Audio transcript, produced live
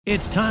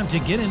It's time to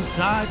get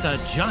inside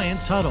the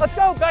Giants huddle. Let's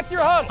go, back to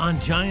your huddle. On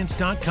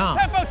Giants.com.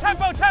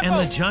 Tempo. And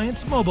the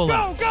Giants mobile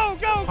app. Go.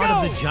 Part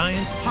of the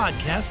Giants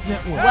Podcast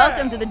Network.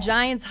 Welcome to the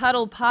Giants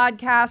Huddle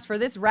podcast for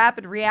this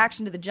rapid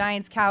reaction to the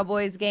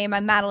Giants-Cowboys game.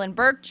 I'm Madeline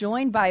Burke,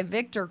 joined by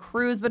Victor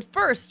Cruz. But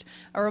first,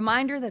 a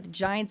reminder that the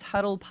Giants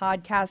Huddle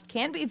podcast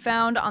can be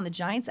found on the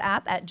Giants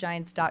app at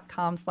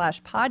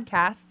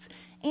giants.com/podcasts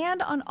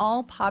and on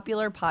all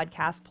popular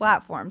podcast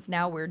platforms.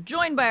 Now we're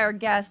joined by our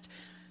guest,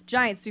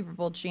 Giants Super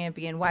Bowl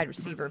champion, wide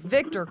receiver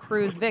Victor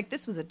Cruz. Vic,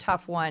 this was a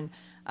tough one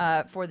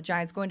for the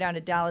Giants going down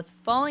to Dallas,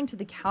 falling to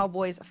the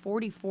Cowboys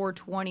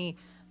 44-20.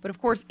 But,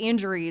 of course,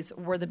 injuries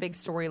were the big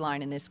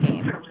storyline in this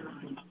game.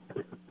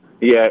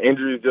 Yeah,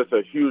 injury is just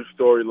a huge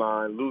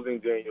storyline. Losing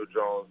Daniel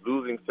Jones,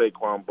 losing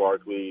Saquon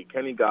Barkley,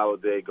 Kenny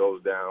Golladay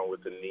goes down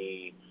with a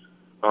knee.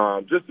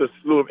 Just a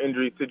slew of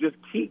injuries to just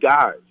key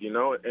guys, you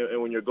know.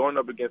 And when you're going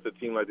up against a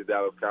team like the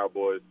Dallas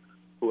Cowboys,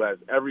 who has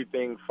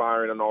everything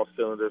firing on all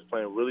cylinders,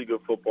 playing really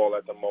good football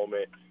at the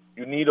moment,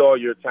 you need all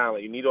your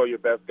talent. You need all your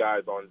best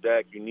guys on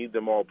deck. You need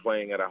them all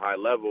playing at a high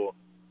level.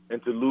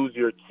 And to lose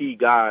your key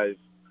guys,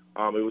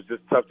 it was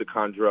just tough to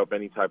conjure up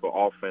any type of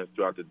offense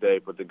throughout the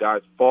day. But the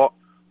guys fought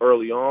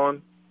early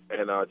on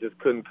and just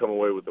couldn't come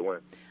away with the win.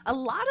 A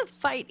lot of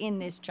fight in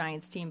this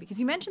Giants team because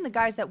you mentioned the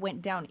guys that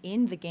went down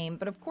in the game.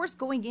 But, of course,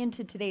 going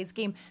into today's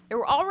game, they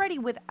were already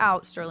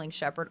without Sterling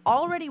Shepard,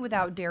 already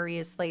without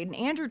Darius Slayton.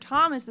 Andrew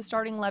Thomas, the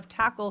starting left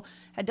tackle,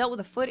 had dealt with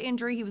a foot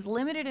injury. He was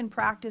limited in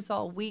practice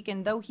all week,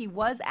 and though he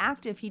was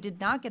active, he did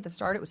not get the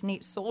start. It was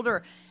Nate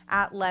Solder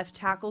at left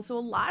tackle. So a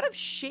lot of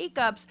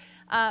shakeups,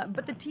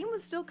 but the team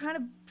was still kind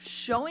of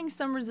showing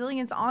some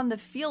resilience on the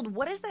field.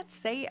 What does that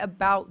say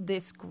about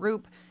this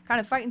group kind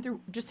of fighting through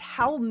just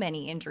how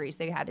many injuries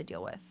they had to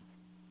deal with?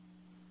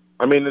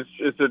 I mean,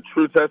 it's a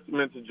true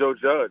testament to Joe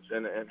Judge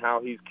and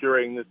how he's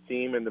curating this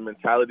team and the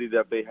mentality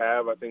that they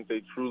have. I think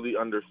they truly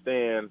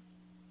understand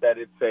that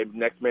it's a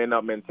next man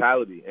up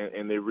mentality,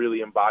 and they really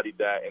embodied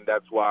that. And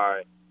that's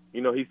why, you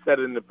know, he said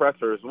it in the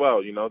presser as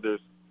well. You know, his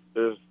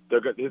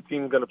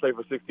team's going to play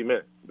for 60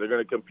 minutes. They're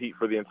going to compete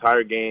for the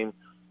entire game,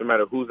 no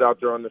matter who's out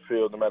there on the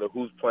field, no matter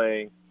who's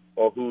playing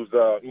or who's,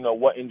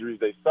 what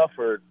injuries they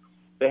suffered.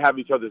 They have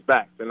each other's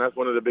backs, and that's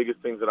one of the biggest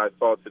things that I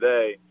saw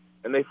today.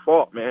 And they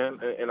fought, man.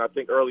 And I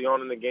think early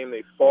on in the game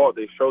they fought.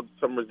 They showed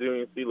some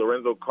resiliency.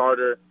 Lorenzo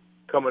Carter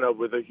coming up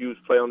with a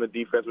huge play on the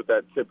defense with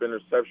that tip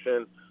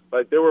interception.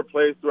 Like, there were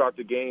plays throughout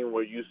the game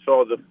where you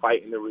saw the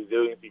fight and the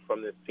resiliency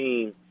from this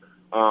team.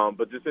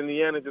 But just in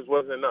the end, it just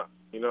wasn't enough.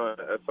 You know,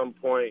 at some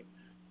point,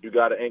 you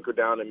got to anchor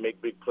down and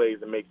make big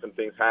plays and make some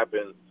things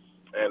happen.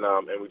 And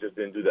we just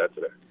didn't do that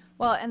today.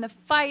 Well, and the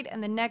fight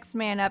and the next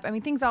man up, I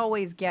mean, things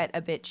always get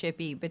a bit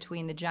chippy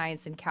between the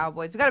Giants and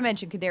Cowboys. We've got to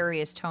mention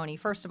Kadarius Toney.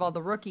 First of all,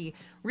 the rookie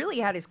really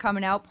had his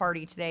coming out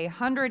party today.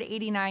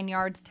 189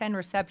 yards, 10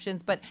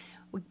 receptions. But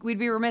we'd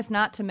be remiss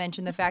not to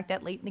mention the fact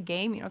that late in the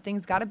game, you know,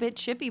 things got a bit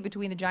chippy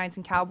between the Giants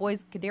and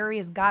Cowboys.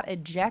 Kadarius got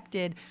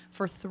ejected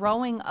for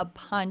throwing a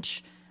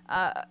punch.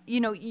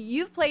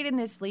 You've played in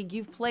this league.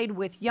 You've played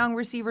with young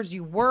receivers.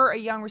 You were a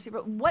young receiver.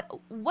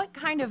 What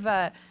kind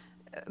of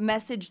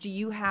message do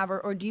you have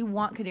or do you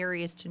want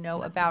Kadarius to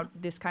know about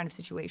this kind of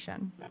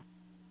situation?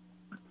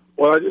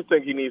 Well, I just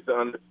think he needs to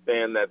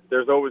understand that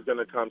there's always going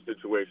to come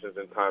situations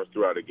and times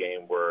throughout a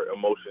game where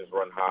emotions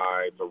run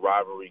high. It's a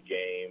rivalry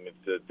game.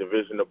 It's a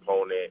division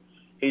opponent.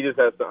 He just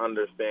has to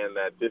understand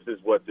that this is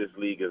what this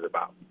league is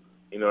about.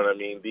 You know what I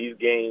mean? These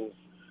games,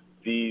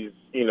 these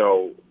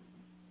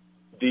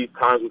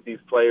times with these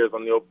players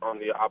on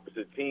the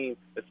opposite team,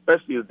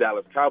 especially the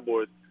Dallas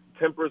Cowboys,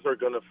 tempers are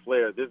going to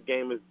flare. This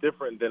game is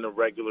different than a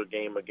regular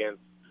game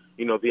against,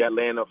 the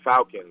Atlanta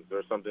Falcons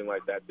or something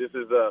like that. This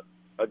is a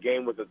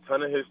game with a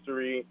ton of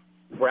history,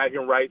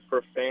 bragging rights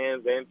for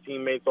fans and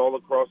teammates all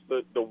across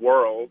the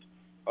world.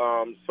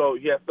 So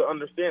he has to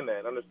understand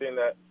that.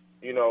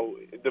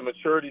 The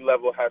maturity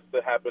level has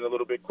to happen a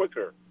little bit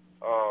quicker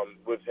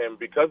with him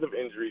because of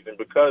injuries and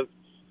because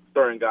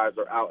certain guys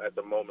are out at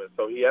the moment.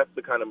 So he has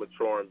to kind of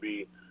mature and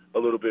be a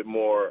little bit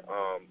more,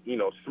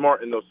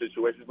 smart in those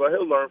situations. But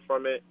he'll learn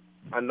from it.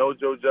 I know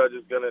Joe Judge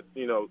is going to,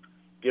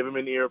 give him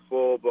an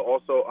earful, but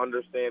also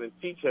understand and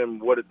teach him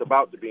what it's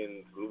about to be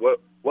in,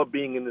 what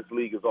being in this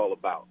league is all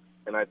about.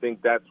 And I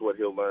think that's what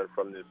he'll learn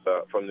from this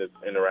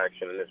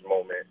interaction in this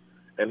moment,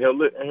 and he'll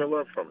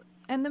learn from it.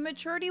 And the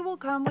maturity will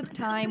come with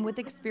time, with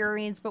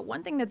experience. But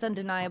one thing that's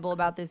undeniable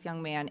about this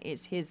young man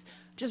is his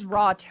just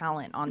raw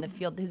talent on the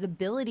field, his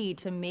ability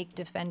to make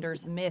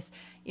defenders miss,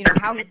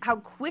 how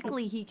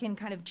quickly he can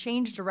kind of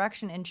change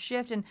direction and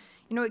shift. And,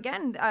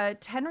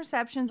 10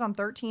 receptions on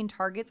 13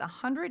 targets,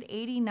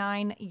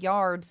 189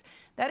 yards.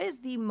 That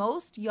is the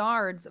most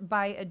yards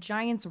by a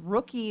Giants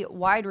rookie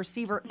wide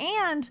receiver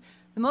and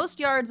the most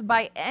yards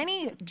by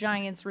any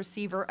Giants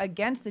receiver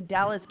against the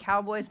Dallas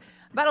Cowboys.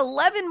 About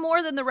 11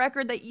 more than the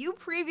record that you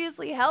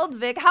previously held,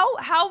 Vic. How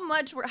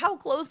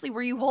closely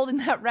were you holding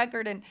that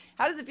record, and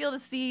how does it feel to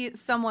see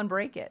someone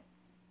break it?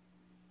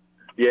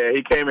 Yeah,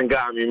 he came and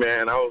got me,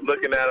 man. I was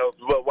looking at him,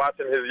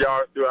 watching his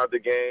yards throughout the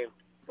game.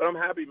 But I'm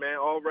happy, man.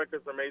 All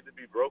records are made to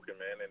be broken,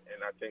 man,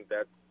 and I think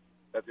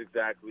that's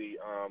exactly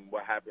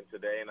what happened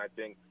today. And I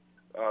think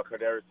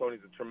Kadarius Toney's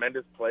a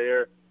tremendous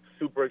player,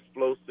 super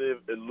explosive,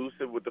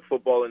 elusive with the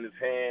football in his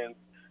hands.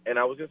 And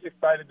I was just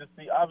excited to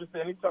see,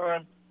 obviously,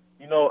 anytime,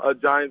 a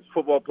Giants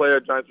football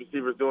player, Giants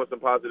receiver is doing some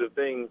positive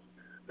things,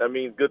 that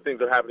means good things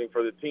are happening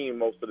for the team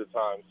most of the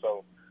time.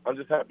 So I'm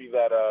just happy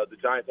that the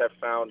Giants have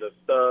found a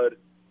stud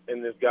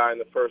in this guy in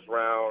the first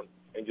round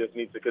and just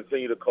need to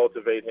continue to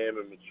cultivate him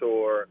and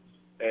mature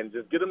and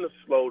just get him to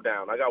slow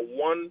down. I got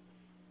one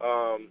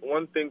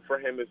thing for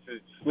him is to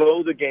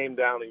slow the game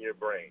down in your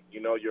brain.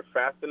 You're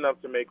fast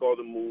enough to make all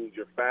the moves.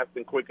 You're fast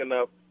and quick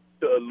enough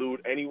to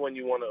elude anyone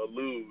you want to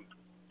elude.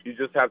 You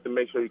just have to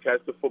make sure you catch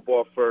the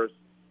football first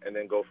and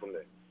then go from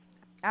there.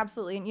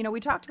 Absolutely. And, we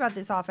talked about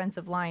this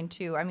offensive line,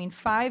 too. I mean,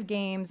 5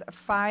 games,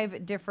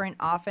 5 different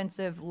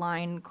offensive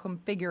line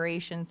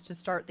configurations to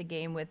start the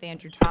game with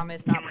Andrew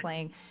Thomas not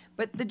playing.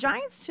 But the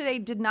Giants today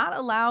did not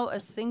allow a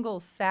single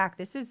sack.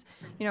 This is,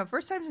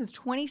 first time since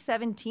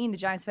 2017 the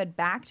Giants have had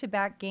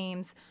back-to-back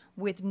games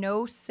with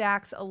no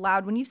sacks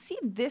allowed. When you see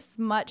this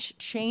much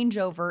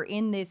changeover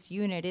in this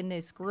unit, in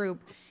this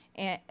group,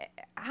 and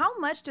how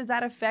much does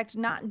that affect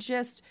not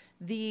just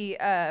the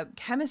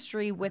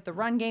chemistry with the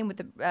run game, with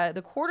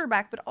the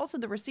quarterback, but also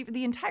the receiver,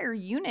 the entire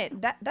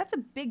unit? That's a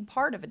big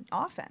part of an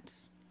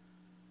offense.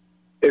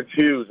 It's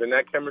huge, and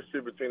that chemistry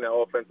between that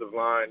offensive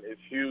line is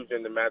huge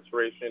in the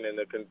maturation and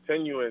the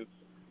continuance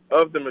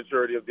of the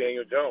maturity of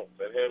Daniel Jones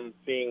and him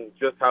seeing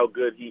just how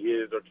good he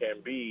is or can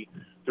be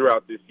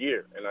throughout this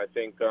year. And I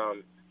think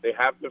they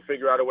have to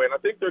figure out a way, and I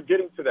think they're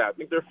getting to that. I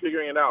think they're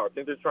figuring it out. I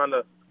think they're trying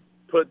to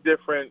put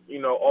different,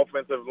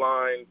 offensive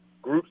line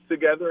groups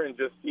together and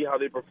just see how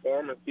they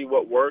perform and see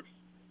what works.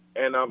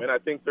 And I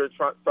think they're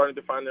starting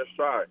to find their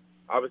stride.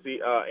 Obviously,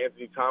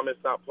 Anthony Thomas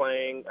not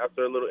playing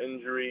after a little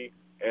injury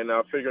and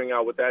figuring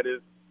out what that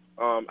is.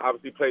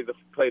 Obviously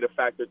played a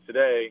factor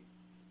today.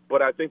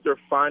 But I think they're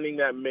finding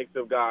that mix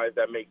of guys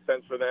that make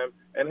sense for them.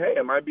 And, hey,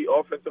 it might be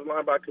offensive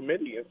line by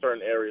committee in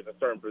certain areas, in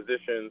certain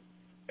positions.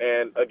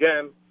 And,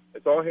 again,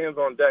 it's all hands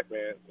on deck,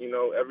 man.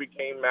 Every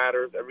game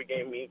matters. Every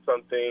game means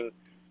something.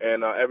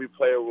 And every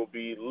player will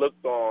be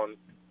looked on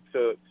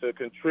to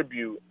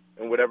contribute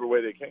in whatever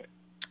way they can.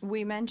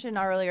 We mentioned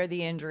earlier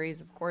the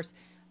injuries, of course,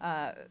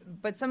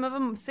 but some of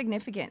them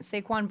significant.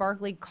 Saquon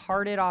Barkley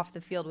carted off the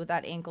field with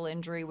that ankle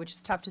injury, which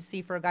is tough to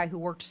see for a guy who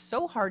worked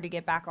so hard to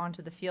get back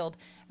onto the field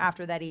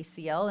after that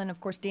ACL. And, of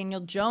course,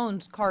 Daniel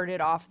Jones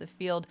carted off the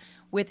field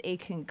with a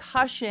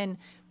concussion.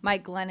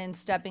 Mike Glennon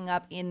stepping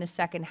up in the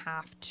second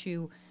half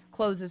to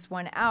close this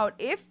one out.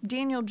 If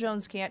Daniel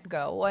Jones can't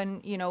go,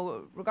 and,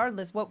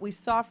 regardless what we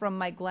saw from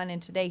Mike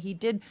Glennon today, he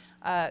did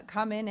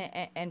come in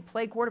and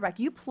play quarterback.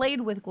 You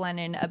played with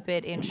Glennon a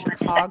bit in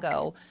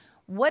Chicago.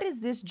 What is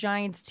this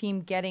Giants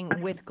team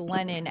getting with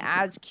Glennon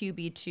as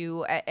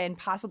QB2 and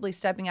possibly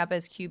stepping up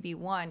as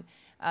QB1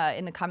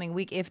 in the coming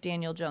week if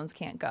Daniel Jones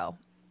can't go?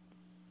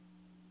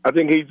 I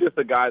think he's just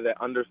a guy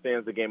that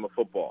understands the game of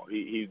football.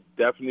 He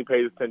definitely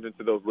pays attention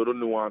to those little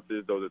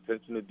nuances, those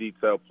attention to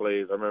detail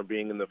plays. I remember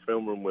being in the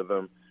film room with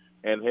him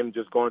and him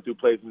just going through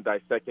plays and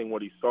dissecting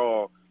what he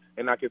saw.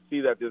 And I could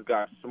see that this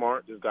guy's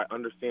smart. This guy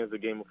understands the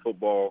game of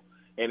football.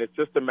 And it's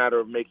just a matter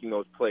of making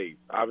those plays.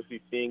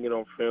 Obviously, seeing it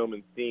on film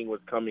and seeing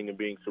what's coming and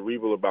being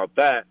cerebral about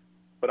that.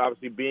 But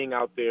obviously, being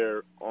out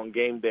there on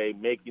game day,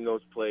 making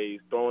those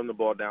plays, throwing the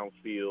ball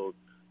downfield,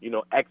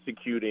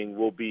 executing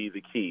will be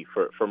the key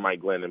for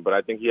Mike Glennon. But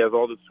I think he has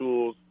all the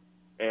tools.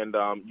 And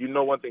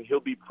one thing, he'll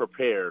be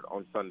prepared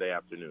on Sunday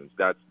afternoons.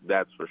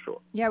 That's for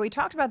sure. Yeah, we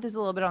talked about this a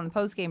little bit on the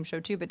post-game show,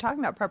 too. But talking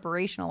about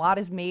preparation, a lot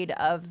is made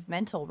of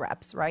mental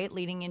reps, right?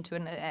 Leading into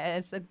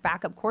as a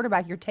backup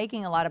quarterback, you're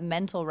taking a lot of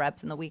mental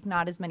reps in the week,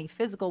 not as many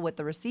physical with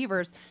the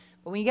receivers.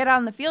 But when you get out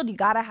on the field, you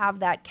got to have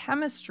that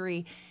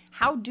chemistry.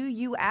 How do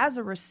you, as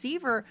a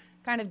receiver,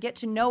 kind of get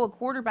to know a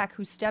quarterback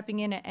who's stepping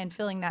in and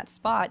filling that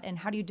spot? And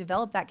how do you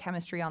develop that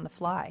chemistry on the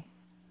fly?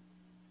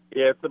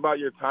 Yeah, it's about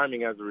your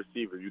timing as a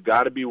receiver. You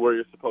got to be where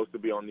you're supposed to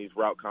be on these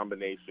route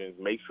combinations.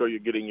 Make sure you're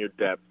getting your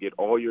depth, get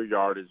all your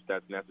yardage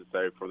that's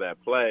necessary for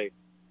that play,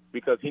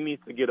 because he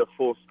needs to get a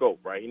full scope,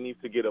 right? He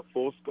needs to get a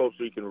full scope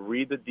so he can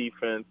read the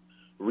defense,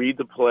 read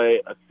the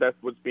play, assess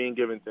what's being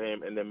given to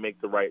him, and then make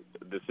the right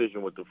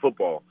decision with the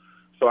football.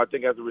 So I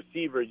think as a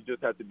receiver, you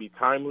just have to be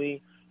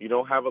timely. You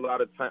don't have a lot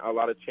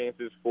of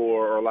chances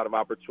for, or a lot of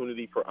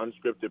opportunity for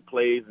unscripted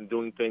plays and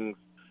doing things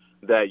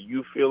that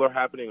you feel are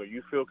happening or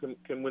you feel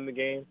can win the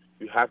game.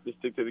 You have to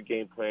stick to the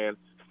game plan,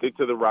 stick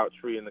to the route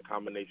tree and the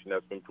combination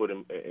that's been put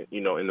in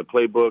the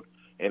playbook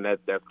and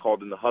that's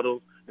called in the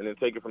huddles, and then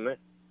take it from there.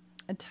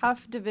 A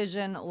tough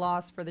division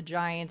loss for the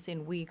Giants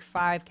in Week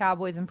 5.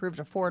 Cowboys improved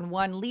to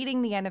 4-1,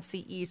 leading the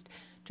NFC East.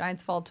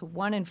 Giants fall to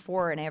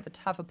 1-4, and they have a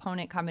tough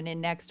opponent coming in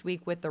next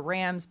week with the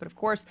Rams. But, of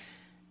course,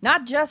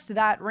 not just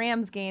that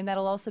Rams game,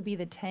 that'll also be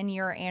the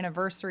 10-year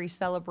anniversary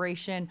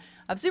celebration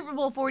of Super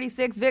Bowl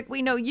 46. Vic,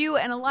 we know you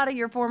and a lot of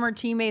your former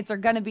teammates are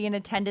going to be in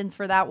attendance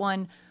for that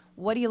one.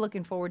 What are you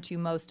looking forward to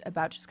most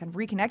about just kind of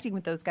reconnecting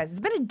with those guys? It's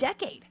been a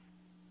decade.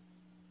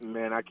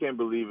 Man, I can't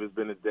believe it's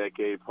been a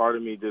decade. Part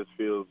of me just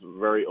feels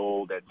very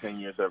old that 10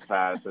 years have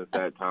passed since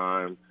that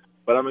time.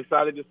 But I'm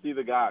excited to see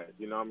the guys.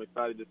 I'm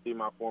excited to see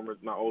my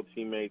old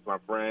teammates, my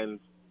friends,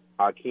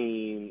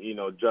 Hakeem,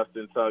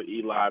 Justin Tuck,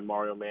 Eli,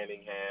 Mario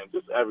Manningham,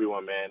 just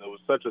everyone, man. It was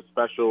such a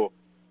special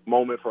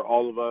moment for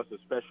all of us, a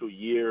special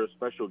year, a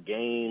special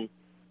game,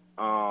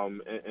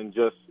 and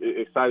just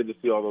excited to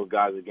see all those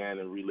guys again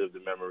and relive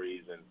the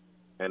memories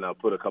and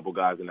put a couple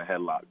guys in the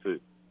headlock, too.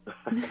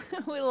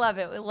 We love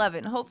it. We love it.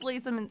 And hopefully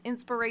some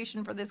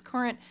inspiration for this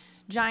current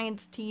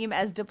Giants team.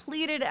 As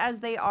depleted as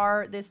they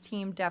are, this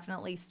team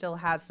definitely still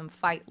has some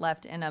fight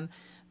left in them.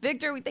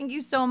 Victor, we thank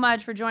you so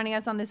much for joining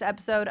us on this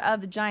episode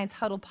of the Giants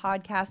Huddle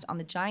podcast on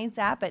the Giants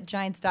app at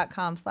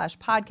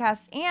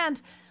giants.com/podcast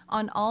and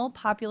on all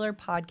popular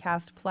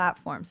podcast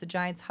platforms. The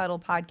Giants Huddle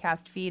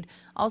podcast feed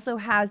also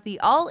has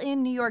the All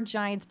In New York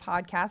Giants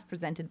podcast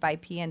presented by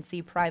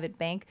PNC Private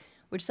Bank,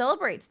 which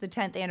celebrates the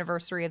 10th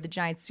anniversary of the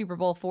Giants Super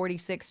Bowl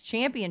 46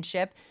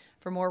 championship.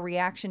 For more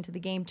reaction to the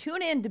game,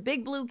 tune in to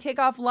Big Blue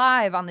Kickoff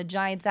Live on the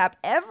Giants app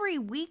every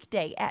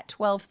weekday at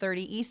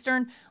 12:30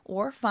 Eastern,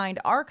 or find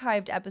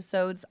archived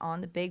episodes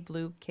on the Big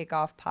Blue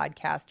Kickoff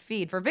podcast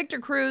feed. For Victor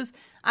Cruz,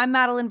 I'm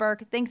Madeline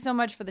Burke. Thanks so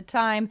much for the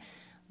time.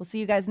 We'll see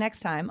you guys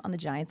next time on the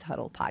Giants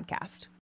Huddle podcast.